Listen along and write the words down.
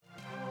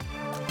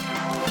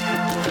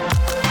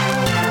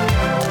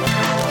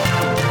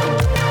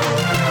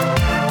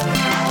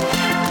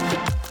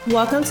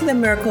Welcome to the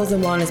Miracles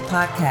and Wellness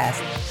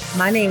Podcast.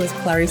 My name is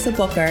Clarissa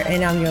Booker,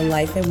 and I'm your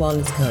life and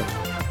wellness coach,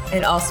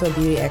 and also a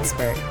beauty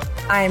expert.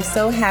 I am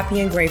so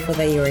happy and grateful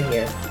that you are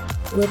here.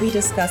 We'll be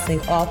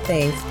discussing all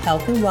things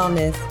health and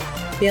wellness,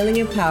 feeling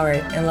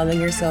empowered, and loving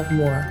yourself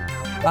more,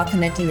 while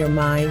connecting your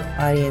mind,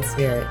 body, and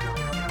spirit.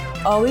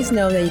 Always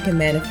know that you can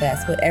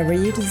manifest whatever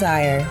you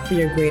desire for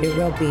your greater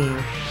well-being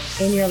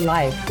in your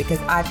life, because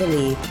I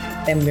believe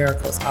that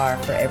miracles are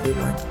for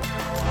everyone.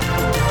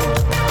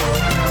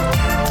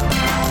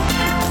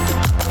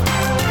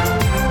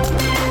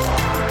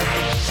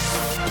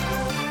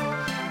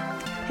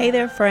 Hey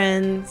there,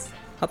 friends.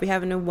 Hope you're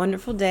having a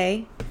wonderful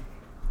day.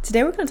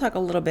 Today we're going to talk a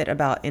little bit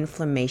about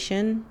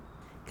inflammation,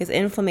 because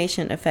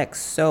inflammation affects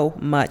so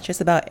much,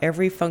 just about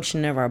every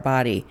function of our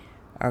body,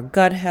 our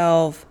gut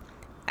health,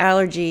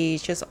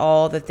 allergies, just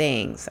all the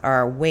things,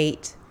 our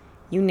weight,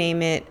 you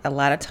name it. A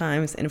lot of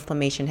times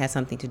inflammation has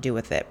something to do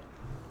with it.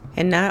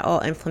 And not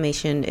all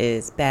inflammation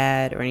is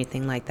bad or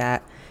anything like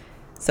that.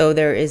 So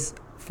there is,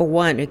 for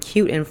one,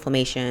 acute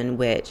inflammation,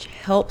 which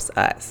helps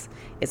us.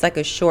 It's like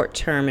a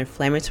short-term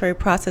inflammatory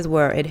process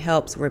where it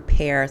helps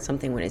repair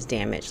something when it's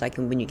damaged. Like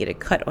when you get a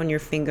cut on your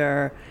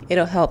finger,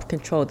 it'll help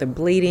control the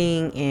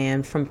bleeding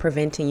and from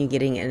preventing you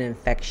getting an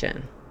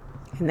infection.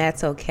 And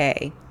that's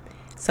okay.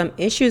 Some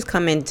issues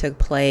come into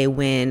play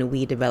when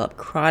we develop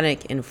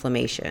chronic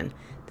inflammation.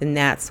 Then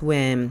that's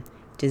when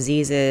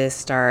diseases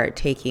start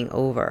taking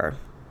over.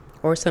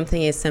 Or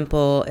something as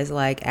simple as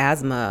like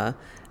asthma.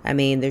 I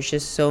mean, there's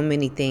just so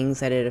many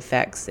things that it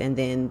affects, and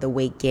then the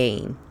weight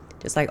gain.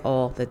 Just like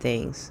all the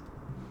things.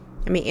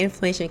 I mean,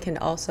 inflammation can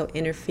also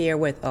interfere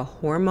with a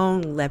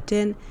hormone,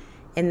 leptin,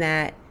 and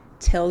that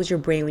tells your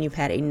brain when you've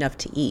had enough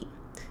to eat.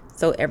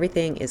 So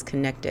everything is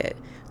connected.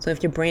 So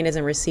if your brain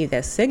doesn't receive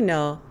that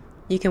signal,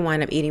 you can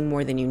wind up eating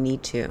more than you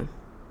need to.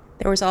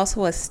 There was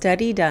also a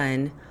study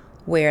done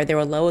where there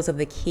were levels of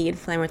the key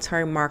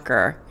inflammatory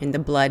marker in the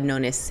blood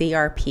known as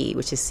CRP,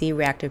 which is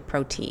C-reactive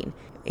protein,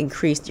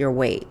 increased your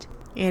weight.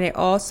 And it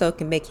also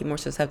can make you more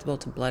susceptible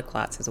to blood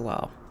clots as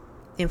well.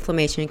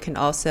 Inflammation can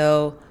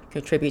also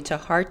contribute to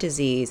heart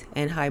disease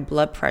and high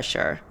blood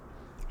pressure.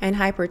 And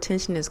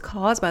hypertension is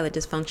caused by the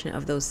dysfunction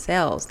of those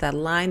cells that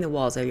line the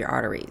walls of your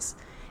arteries.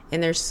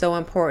 And they're so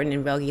important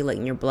in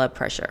regulating your blood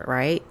pressure,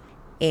 right?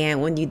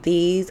 And when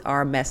these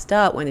are messed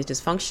up, when there's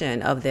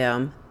dysfunction of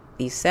them,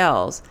 these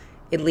cells,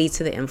 it leads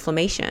to the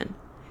inflammation,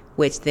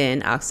 which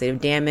then oxidative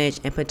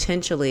damage and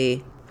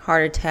potentially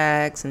heart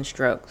attacks and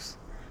strokes,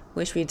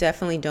 which we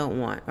definitely don't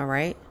want, all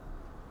right?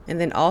 And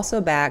then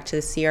also back to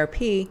the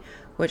CRP,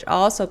 which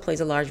also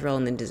plays a large role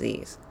in the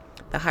disease.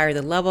 The higher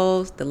the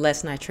levels, the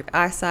less nitric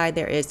oxide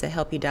there is to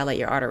help you dilate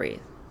your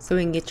arteries so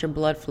we can get your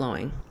blood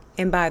flowing.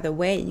 And by the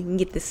way, you can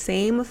get the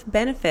same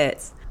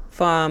benefits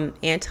from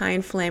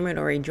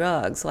anti-inflammatory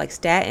drugs like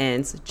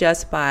statins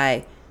just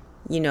by,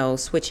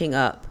 switching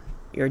up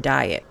your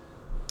diet.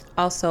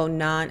 Also,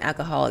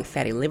 non-alcoholic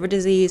fatty liver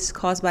disease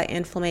caused by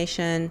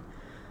inflammation.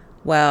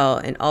 Well,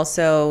 and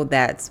also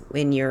that's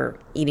when you're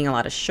eating a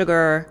lot of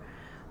sugar,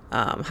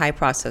 high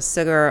processed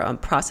sugar,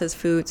 processed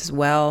foods as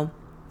well,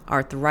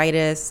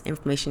 arthritis,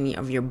 inflammation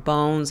of your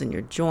bones and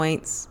your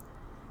joints,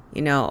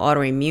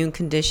 autoimmune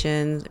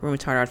conditions,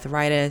 rheumatoid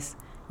arthritis.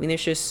 I mean,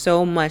 there's just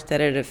so much that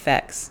it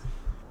affects.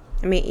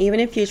 I mean, even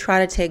if you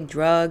try to take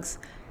drugs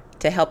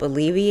to help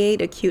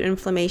alleviate acute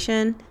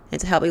inflammation and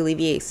to help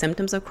alleviate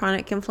symptoms of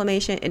chronic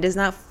inflammation, it does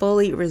not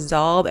fully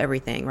resolve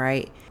everything,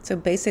 right? So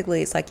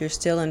basically, it's like you're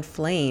still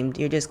inflamed.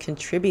 You're just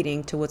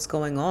contributing to what's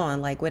going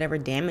on, like whatever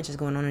damage is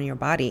going on in your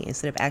body,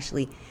 instead of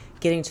actually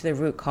getting to the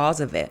root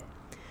cause of it.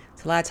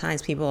 So a lot of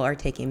times people are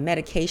taking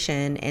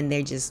medication and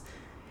they just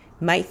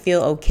might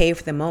feel okay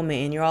for the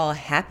moment, and you're all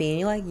happy and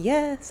you're like,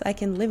 yes, I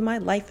can live my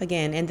life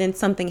again. And then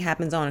something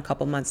happens on a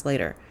couple months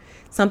later.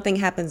 Something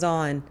happens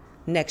on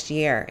next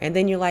year. And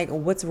then you're like,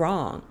 what's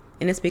wrong?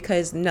 And it's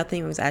because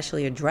nothing was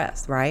actually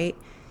addressed, right?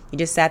 You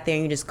just sat there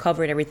and you just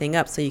covered everything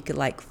up so you could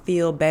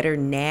feel better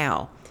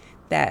now.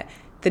 That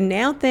the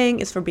now thing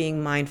is for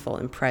being mindful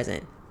and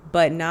present,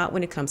 but not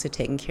when it comes to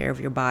taking care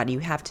of your body. You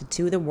have to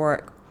do the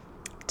work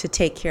to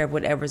take care of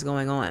whatever's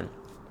going on.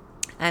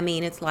 I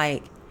mean, it's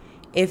like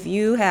if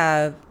you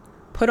have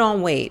put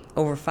on weight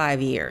over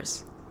 5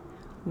 years,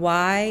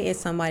 why is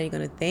somebody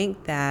going to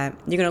think that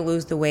you're going to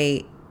lose the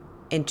weight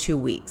in 2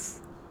 weeks?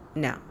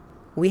 No,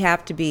 we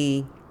have to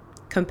be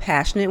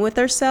compassionate with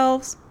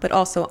ourselves, but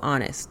also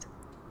honest.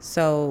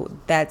 So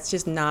that's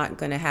just not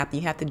going to happen.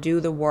 You have to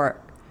do the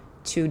work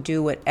to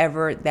do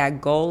whatever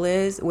that goal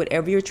is,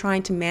 whatever you're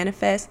trying to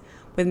manifest.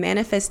 With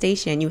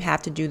manifestation, you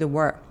have to do the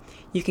work.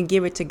 You can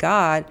give it to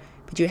God,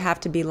 but you have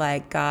to be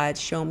like, God,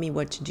 show me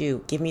what to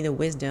do. Give me the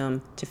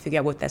wisdom to figure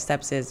out what that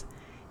steps is.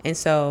 And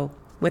so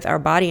with our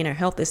body and our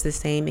health, it's the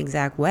same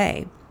exact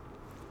way.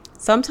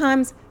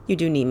 Sometimes you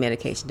do need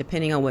medication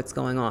depending on what's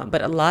going on.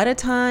 But a lot of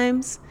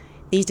times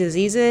these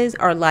diseases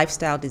are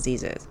lifestyle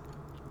diseases.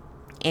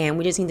 And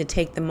we just need to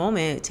take the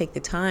moment, take the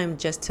time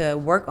just to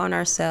work on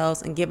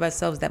ourselves and give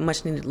ourselves that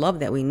much needed love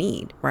that we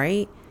need,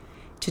 right?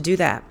 To do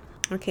that.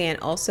 Okay, and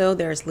also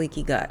there's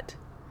leaky gut.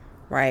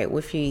 right?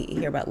 If you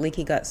hear about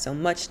leaky gut so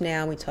much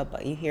now,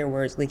 you hear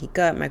words leaky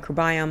gut,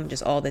 microbiome,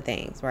 just all the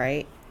things,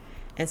 right?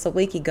 And so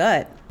leaky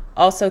gut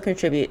also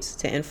contributes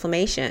to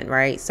inflammation,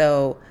 right?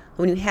 So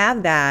when you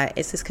have that,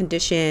 it's this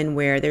condition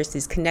where there's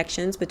these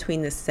connections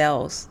between the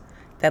cells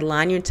that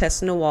line your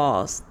intestinal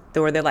walls,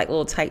 where they're like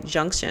little tight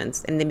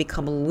junctions, and they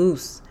become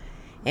loose.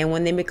 And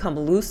when they become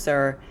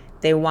looser,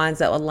 they winds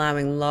up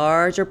allowing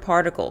larger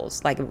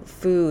particles like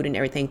food and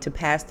everything to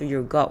pass through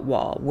your gut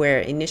wall, where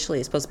initially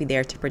it's supposed to be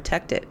there to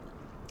protect it.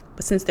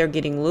 But since they're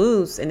getting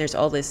loose and there's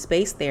all this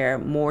space there,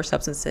 more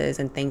substances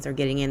and things are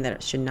getting in that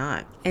it should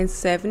not. And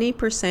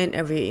 70%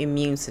 of your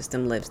immune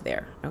system lives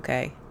there,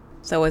 okay?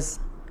 So as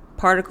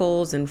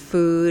particles and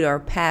food are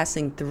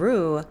passing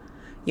through,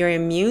 your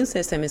immune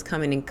system is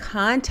coming in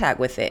contact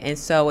with it. And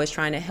so it's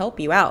trying to help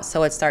you out.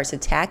 So it starts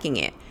attacking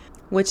it,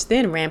 which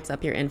then ramps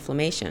up your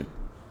inflammation.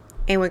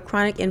 And with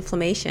chronic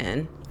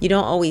inflammation, you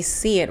don't always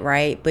see it,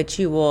 right? But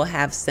you will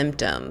have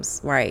symptoms,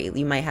 right?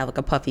 You might have like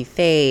a puffy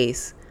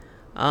face,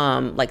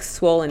 like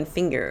swollen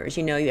fingers.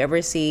 You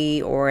ever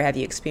see or have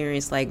you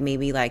experienced like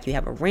maybe like you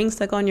have a ring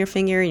stuck on your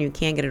finger and you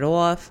can't get it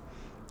off?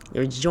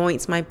 Your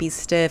joints might be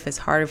stiff. It's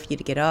harder for you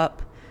to get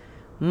up.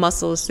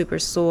 Muscles super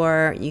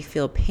sore. You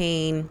feel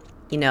pain.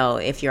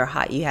 If you're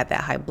hot, you have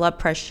that high blood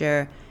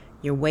pressure.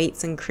 Your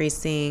weight's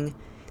increasing.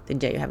 Then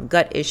you have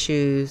gut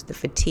issues, the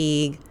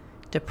fatigue,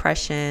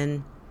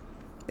 depression,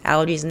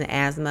 allergies and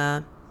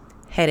asthma,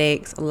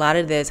 headaches. A lot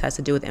of this has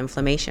to do with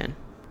inflammation.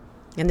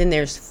 And then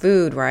there's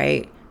food,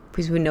 right?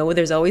 Because we know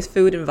there's always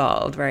food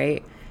involved,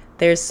 right?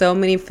 There's so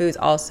many foods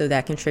also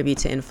that contribute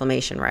to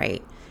inflammation,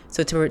 right?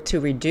 So to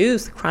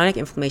reduce chronic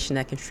inflammation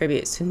that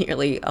contributes to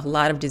nearly a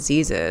lot of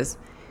diseases,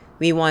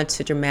 we want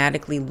to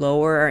dramatically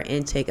lower our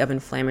intake of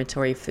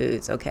inflammatory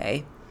foods,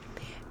 okay?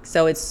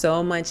 So it's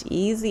so much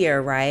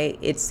easier, right?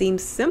 It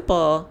seems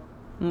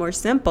more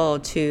simple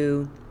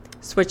to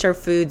switch our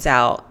foods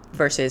out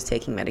versus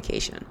taking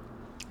medication.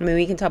 I mean,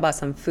 we can talk about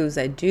some foods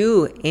that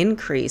do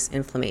increase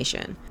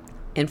inflammation.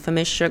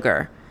 Infamous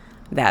sugar.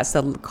 That's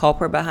the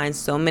culprit behind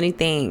so many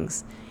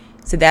things.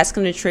 So that's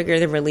going to trigger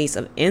the release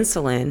of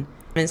insulin, and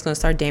it's going to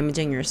start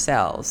damaging your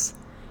cells.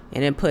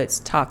 And it puts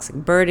toxic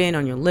burden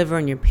on your liver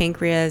and your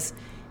pancreas.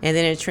 And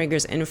then it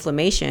triggers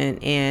inflammation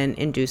and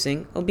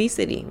inducing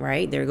obesity,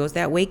 right? There goes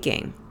that weight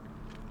gain.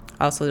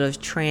 Also, those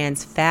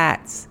trans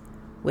fats,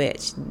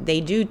 which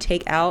they do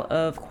take out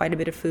of quite a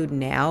bit of food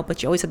now,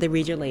 but you always have to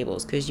read your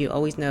labels because you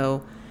always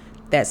know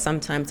that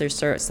sometimes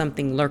there's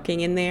something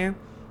lurking in there.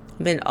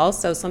 And then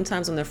also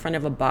sometimes on the front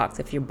of a box,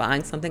 if you're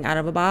buying something out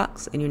of a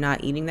box and you're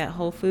not eating that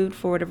whole food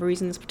for whatever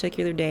reason this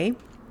particular day,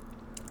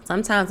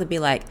 sometimes it'd be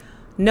like,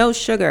 no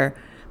sugar.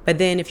 But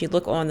then if you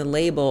look on the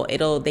label,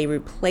 they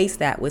replace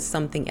that with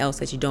something else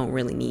that you don't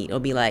really need.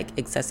 It'll be like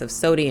excessive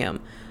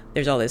sodium.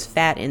 There's all this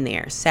fat in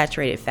there,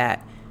 saturated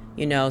fat,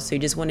 so you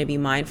just want to be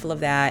mindful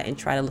of that and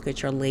try to look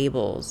at your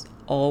labels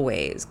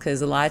always.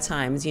 Because a lot of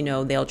times,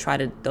 they'll try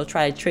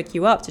to trick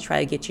you up to try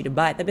to get you to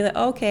buy it. They'll be like,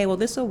 okay, well,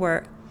 this will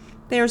work.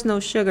 There's no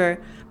sugar,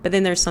 but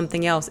then there's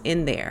something else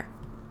in there.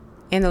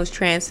 And those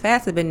trans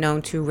fats have been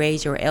known to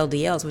raise your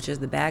LDLs, which is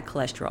the bad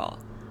cholesterol,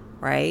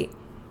 right?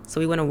 So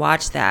we want to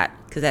watch that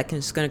because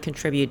that's going to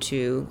contribute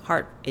to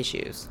heart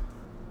issues.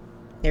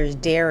 There's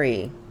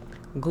dairy,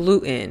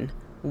 gluten,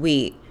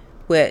 wheat,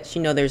 which,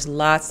 there's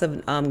lots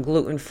of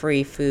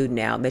gluten-free food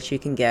now that you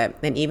can get.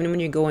 And even when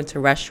you go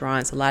into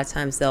restaurants, a lot of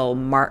times they'll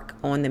mark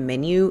on the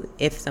menu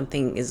if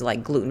something is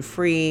like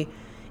gluten-free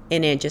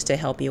in it just to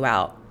help you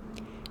out.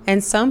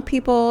 And some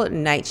people,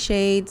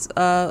 nightshades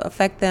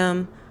affect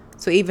them.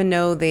 So even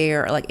though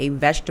they're like a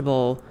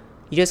vegetable,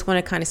 you just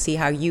want to kind of see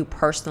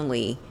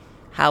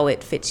how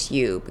it fits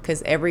you,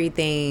 because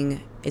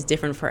everything is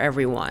different for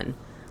everyone.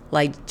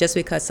 Like just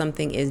because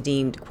something is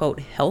deemed, quote,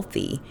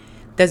 healthy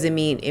doesn't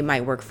mean it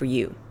might work for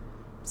you.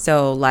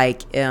 So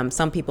like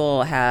some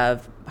people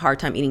have a hard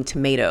time eating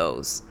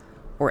tomatoes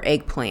or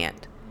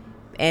eggplant.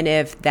 And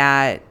if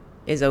that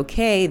is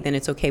okay, then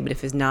it's okay. But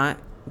if it's not,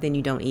 then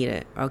you don't eat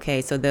it.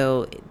 Okay. So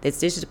it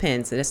just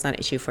depends. It's not an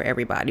issue for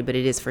everybody, but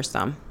it is for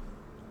some.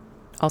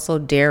 Also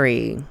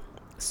dairy,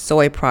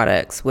 soy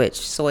products, which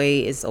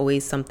soy is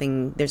always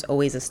something, there's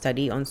always a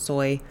study on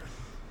soy.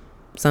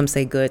 Some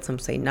say good, some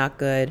say not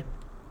good.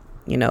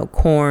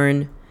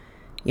 Corn,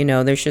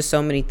 there's just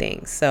so many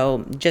things.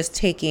 So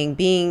just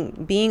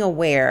being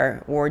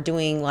aware or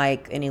doing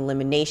like an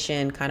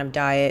elimination kind of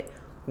diet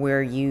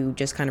where you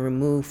just kind of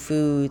remove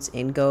foods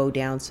and go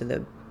down to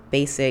the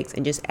basics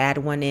and just add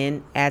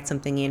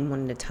something in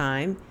one at a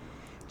time,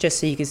 just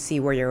so you can see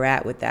where you're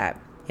at with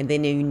that. And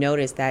then you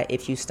notice that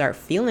if you start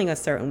feeling a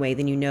certain way,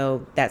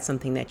 then that's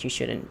something that you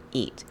shouldn't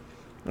eat.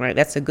 All right,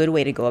 that's a good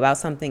way to go about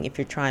something if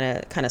you're trying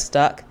to kind of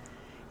stuck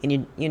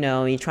and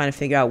you're trying to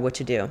figure out what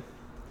to do.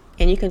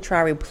 And you can try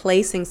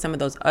replacing some of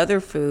those other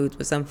foods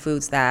with some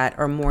foods that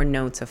are more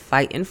known to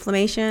fight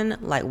inflammation,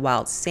 like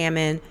wild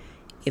salmon.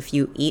 If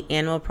you eat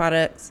animal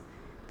products,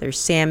 there's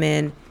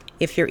salmon.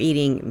 If you're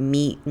eating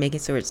meat, making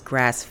sure it's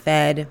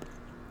grass-fed.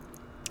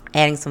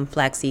 Adding some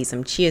flaxseed,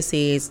 some chia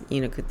seeds,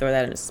 could throw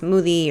that in a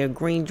smoothie or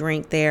green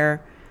drink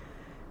there.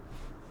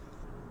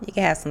 You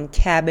can have some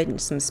cabbage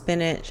and some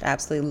spinach. I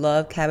absolutely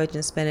love cabbage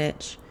and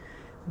spinach.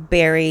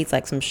 Berries,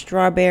 like some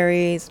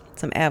strawberries,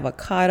 some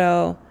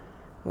avocado,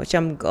 which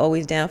I'm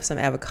always down for some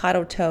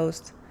avocado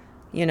toast.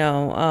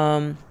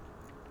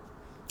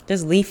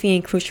 Just leafy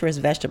and cruciferous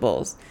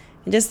vegetables.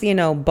 And just,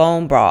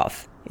 bone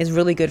broth is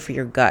really good for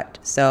your gut.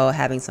 So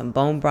having some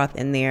bone broth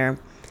in there,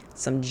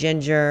 some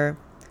ginger.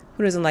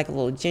 Who doesn't like a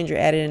little ginger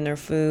added in their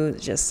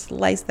food? Just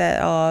slice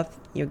that off.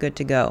 You're good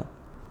to go.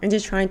 And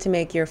just trying to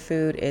make your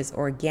food as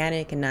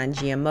organic and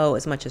non-GMO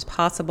as much as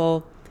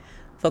possible.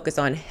 Focus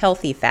on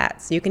healthy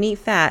fats. You can eat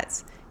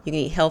fats. You can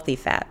eat healthy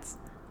fats.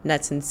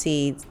 Nuts and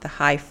seeds, the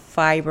high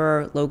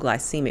fiber, low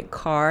glycemic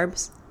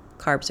carbs.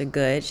 Carbs are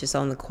good. It's just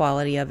on the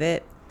quality of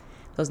it.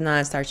 Those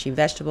non-starchy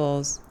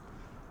vegetables.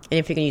 And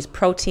if you can use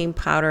protein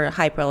powder,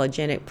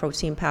 hyperallergenic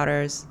protein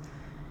powders.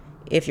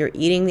 If you're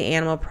eating the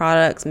animal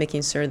products,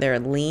 making sure they're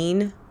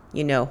lean,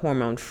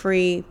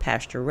 hormone-free,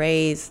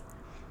 pasture-raised.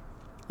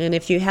 And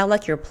if you have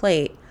like your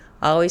plate,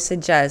 I always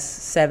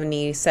suggest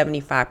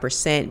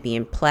 70-75%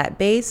 being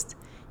plant-based.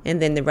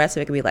 And then the rest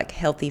of it could be like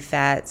healthy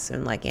fats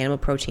and like animal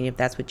protein if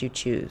that's what you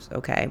choose,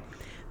 okay?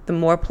 The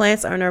more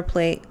plants on our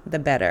plate, the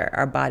better.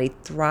 Our body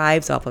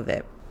thrives off of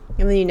it.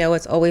 And then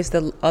it's always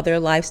the other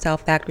lifestyle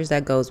factors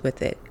that goes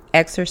with it.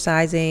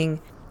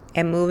 Exercising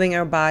and moving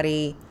our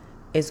body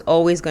is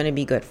always going to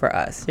be good for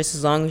us, just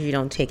as long as you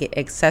don't take it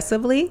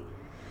excessively.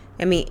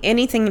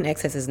 Anything in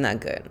excess is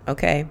not good,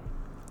 okay?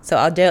 So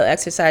our daily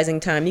exercising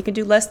time, you can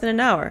do less than an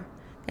hour.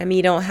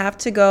 You don't have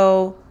to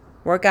go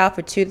work out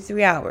for 2 to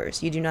 3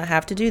 hours. You do not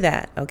have to do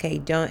that, okay?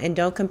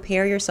 Don't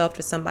compare yourself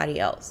to somebody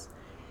else.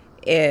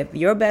 If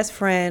your best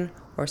friend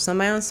or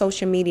somebody on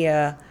social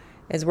media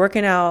is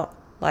working out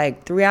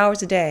like 3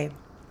 hours a day,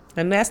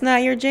 and that's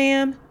not your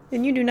jam,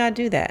 then you do not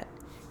do that.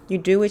 You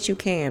do what you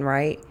can,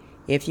 right?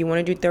 If you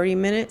want to do 30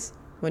 minutes,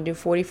 want to do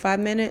 45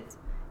 minutes,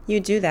 you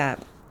do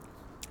that.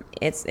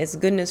 It's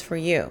goodness for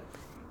you.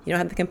 You don't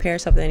have to compare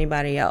yourself to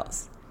anybody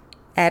else.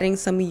 Adding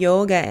some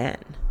yoga in,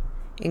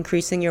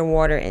 increasing your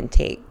water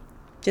intake,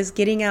 just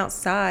getting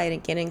outside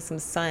and getting some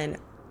sun,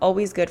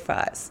 always good for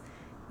us.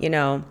 You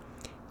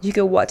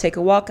could take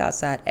a walk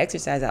outside,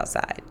 exercise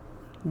outside,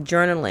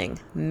 journaling,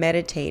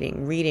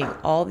 meditating, reading.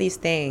 All these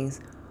things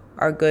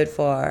are good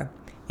for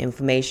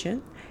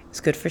inflammation.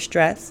 It's good for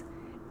stress.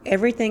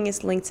 Everything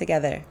is linked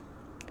together.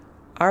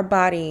 Our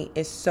body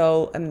is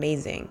so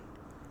amazing.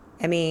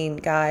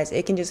 Guys,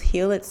 it can just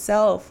heal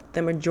itself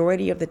the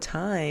majority of the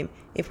time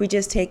if we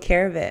just take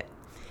care of it.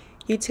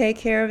 You take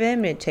care of them,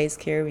 and it takes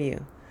care of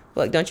you.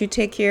 Look, don't you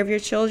take care of your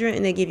children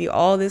and they give you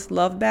all this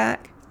love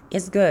back?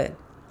 It's good.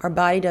 Our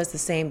body does the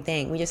same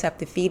thing. We just have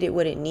to feed it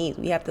what it needs.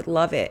 We have to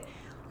love it.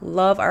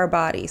 Love our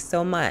body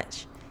so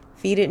much.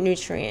 Feed it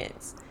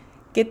nutrients.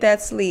 Get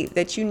that sleep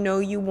that you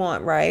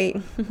want, right?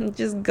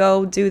 Just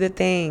go do the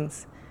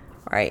things,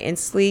 right? And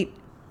sleep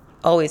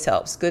always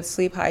helps. Good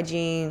sleep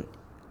hygiene,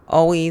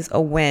 always a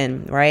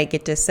win, right?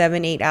 Get to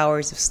 7-8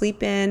 hours of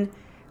sleep in.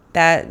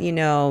 That,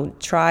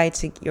 try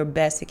your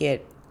best to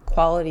get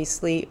quality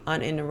sleep,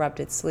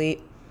 uninterrupted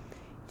sleep.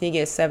 If you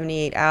get 7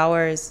 to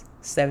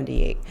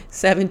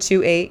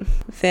 8,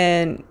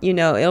 then,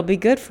 it'll be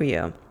good for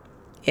you.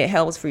 It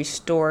helps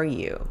restore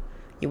you.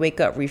 You wake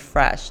up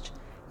refreshed.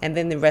 And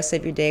then the rest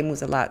of your day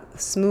moves a lot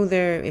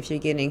smoother if you're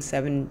getting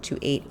 7 to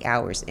 8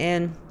 hours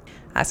in.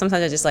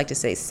 Sometimes I just like to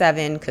say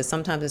 7 because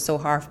sometimes it's so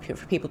hard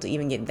for people to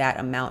even get that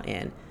amount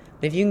in.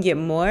 But if you can get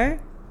more,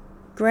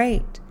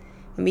 great.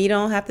 You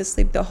don't have to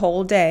sleep the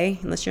whole day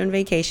unless you're on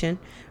vacation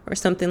or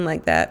something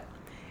like that,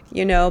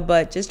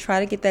 but just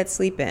try to get that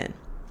sleep in.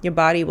 Your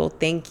body will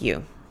thank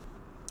you.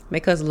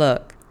 Because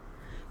look,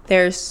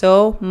 there's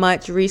so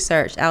much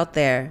research out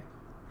there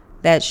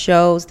that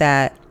shows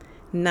that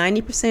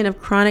 90% of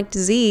chronic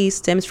disease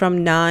stems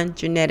from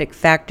non-genetic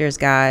factors,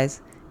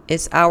 guys.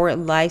 It's our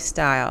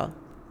lifestyle.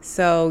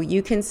 So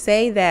you can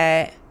say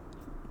that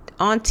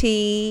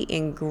auntie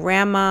and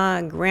grandma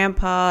and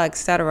grandpa,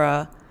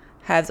 etc.,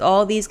 has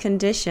all these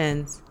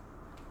conditions,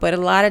 but a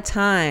lot of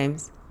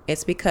times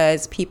it's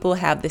because people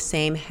have the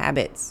same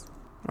habits,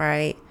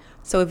 right?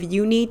 So if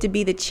you need to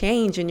be the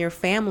change in your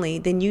family,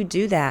 then you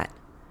do that,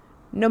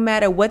 no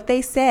matter what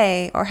they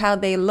say or how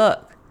they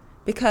look,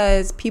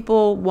 because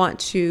people want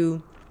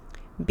to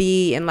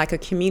be in like a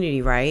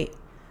community, right?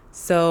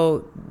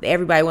 So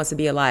everybody wants to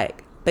be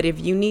alike. But if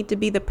you need to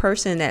be the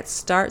person that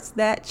starts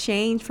that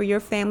change for your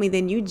family,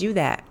 then you do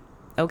that,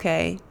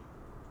 okay?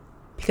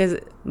 Because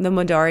the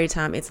majority of the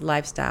time, it's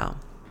lifestyle.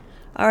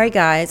 All right,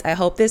 guys, I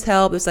hope this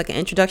helped. It's like an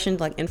introduction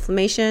to like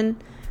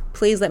inflammation.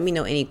 Please let me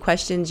know any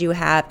questions you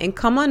have. And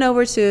come on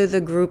over to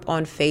the group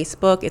on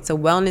Facebook. It's a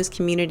wellness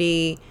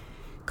community.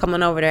 Come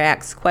on over there,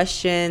 ask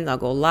questions. I'll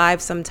go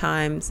live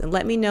sometimes. And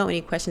let me know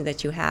any questions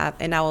that you have.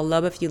 And I will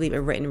love if you leave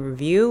a written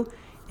review.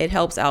 It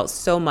helps out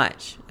so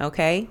much,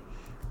 okay?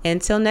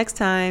 Until next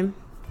time.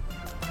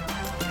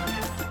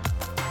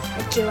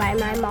 Did you like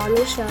my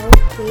mommy show?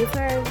 Leave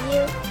a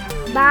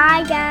review.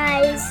 Bye,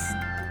 guys.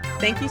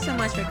 Thank you so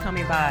much for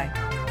coming by.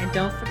 And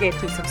don't forget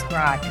to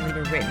subscribe and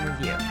leave a written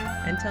review.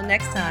 Until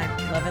next time,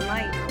 love and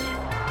light.